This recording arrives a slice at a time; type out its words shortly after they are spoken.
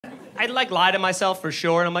I'd like lie to myself for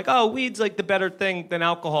sure, and I'm like, oh, weed's like the better thing than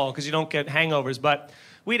alcohol because you don't get hangovers, but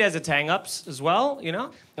weed has its hang-ups as well, you know?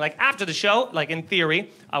 Like after the show, like in theory,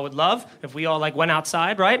 I would love if we all like went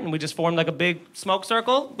outside, right? And we just formed like a big smoke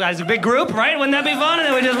circle as a big group, right? Wouldn't that be fun? And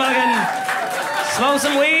then we just fucking smoke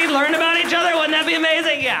some weed, learn about each other. Wouldn't that be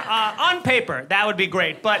amazing? Yeah, on paper, that would be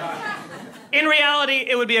great, but in reality,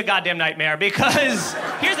 it would be a goddamn nightmare because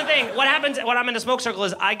here's the thing. What happens when I'm in the smoke circle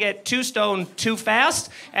is I get too stoned too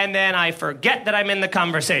fast and then I forget that I'm in the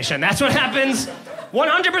conversation. That's what happens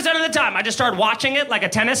 100% of the time. I just start watching it like a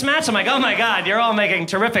tennis match. I'm like, oh my God, you're all making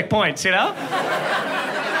terrific points, you know?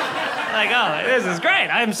 Like, oh, this is great.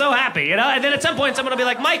 I'm so happy, you know? And then at some point, someone will be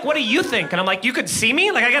like, Mike, what do you think? And I'm like, you could see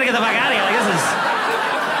me? Like, I gotta get the fuck out of here. Like,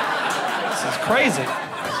 this is crazy.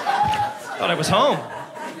 Thought I was home.